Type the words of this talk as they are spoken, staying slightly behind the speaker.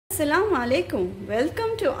Assalamu alaikum.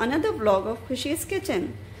 Welcome to another vlog of Khushi's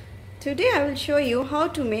Kitchen. Today I will show you how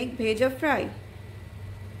to make bheja fry.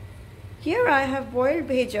 Here I have boiled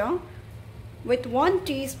bheja with 1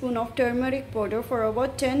 teaspoon of turmeric powder for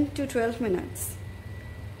about 10 to 12 minutes.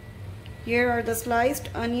 Here are the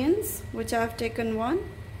sliced onions, which I have taken one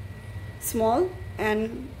small,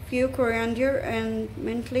 and few coriander and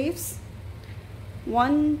mint leaves,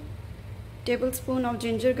 1 tablespoon of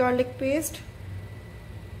ginger garlic paste,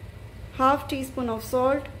 half teaspoon of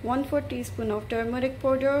salt, 1/4 teaspoon of turmeric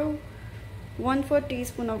powder, 1/4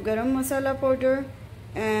 teaspoon of garam masala powder,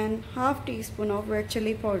 and half teaspoon of red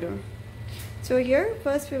chili powder. So here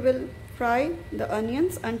first we will fry the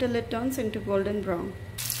onions until it turns into golden brown.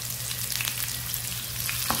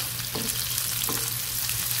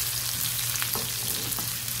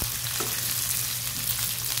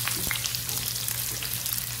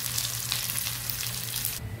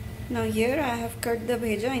 Now here I have cut the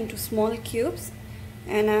bheja into small cubes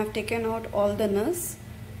and I have taken out all the nuts.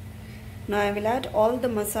 Now I will add all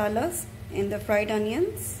the masalas in the fried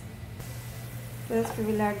onions. First we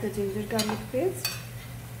will add the ginger garlic paste.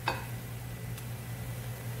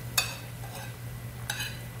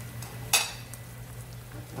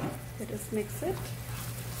 Let us mix it.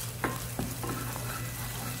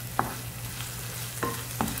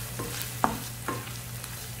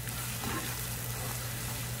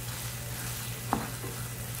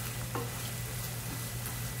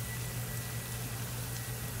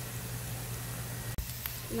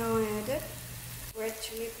 Now I added red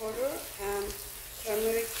chili powder and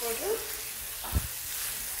turmeric powder,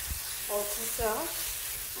 also salt,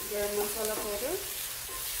 garam masala powder,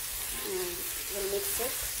 and we'll mix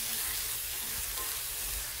it.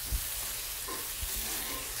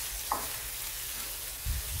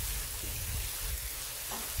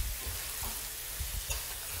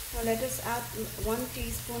 Now let us add 1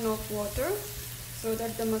 teaspoon of water so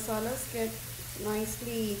that the masalas get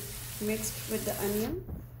nicely mixed with the onion.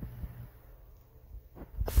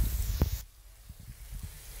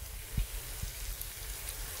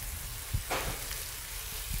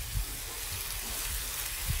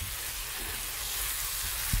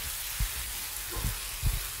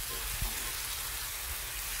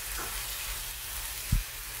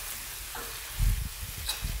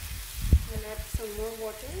 We'll add some more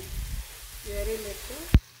water, very little.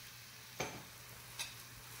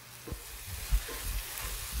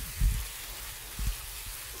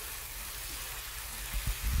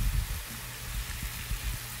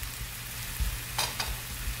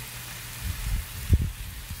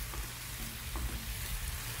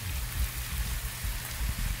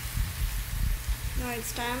 Now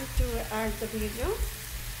it's time to add the bheja.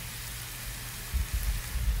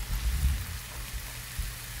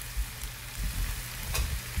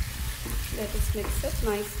 Let us mix it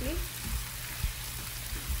nicely.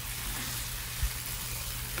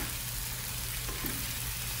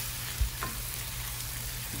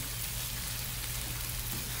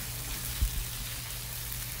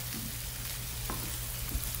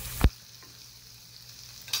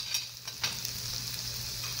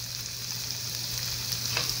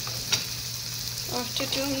 After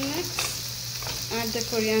 2 minutes, add the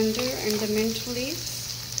coriander and the mint leaves.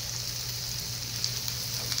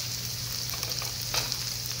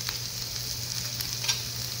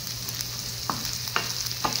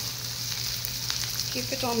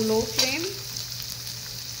 Keep it on low flame.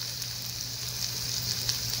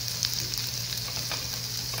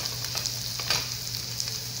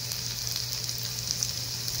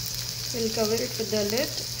 We'll cover it with the lid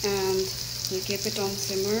and we'll keep it on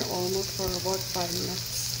simmer almost for about 5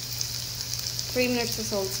 minutes. 3 minutes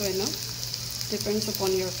is also enough, depends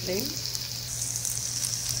upon your flame.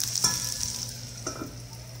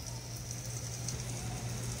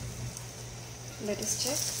 Let us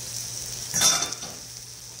check.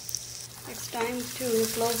 It's time to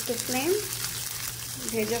close the flame.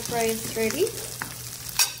 Bheja fry is ready.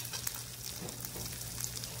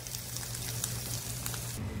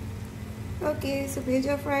 Okay, so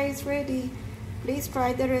bheja fry is ready. Please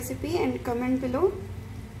try the recipe and comment below.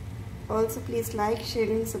 Also please like, share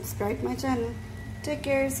and subscribe my channel. Take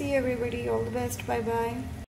care. See you everybody. All the best. Bye bye.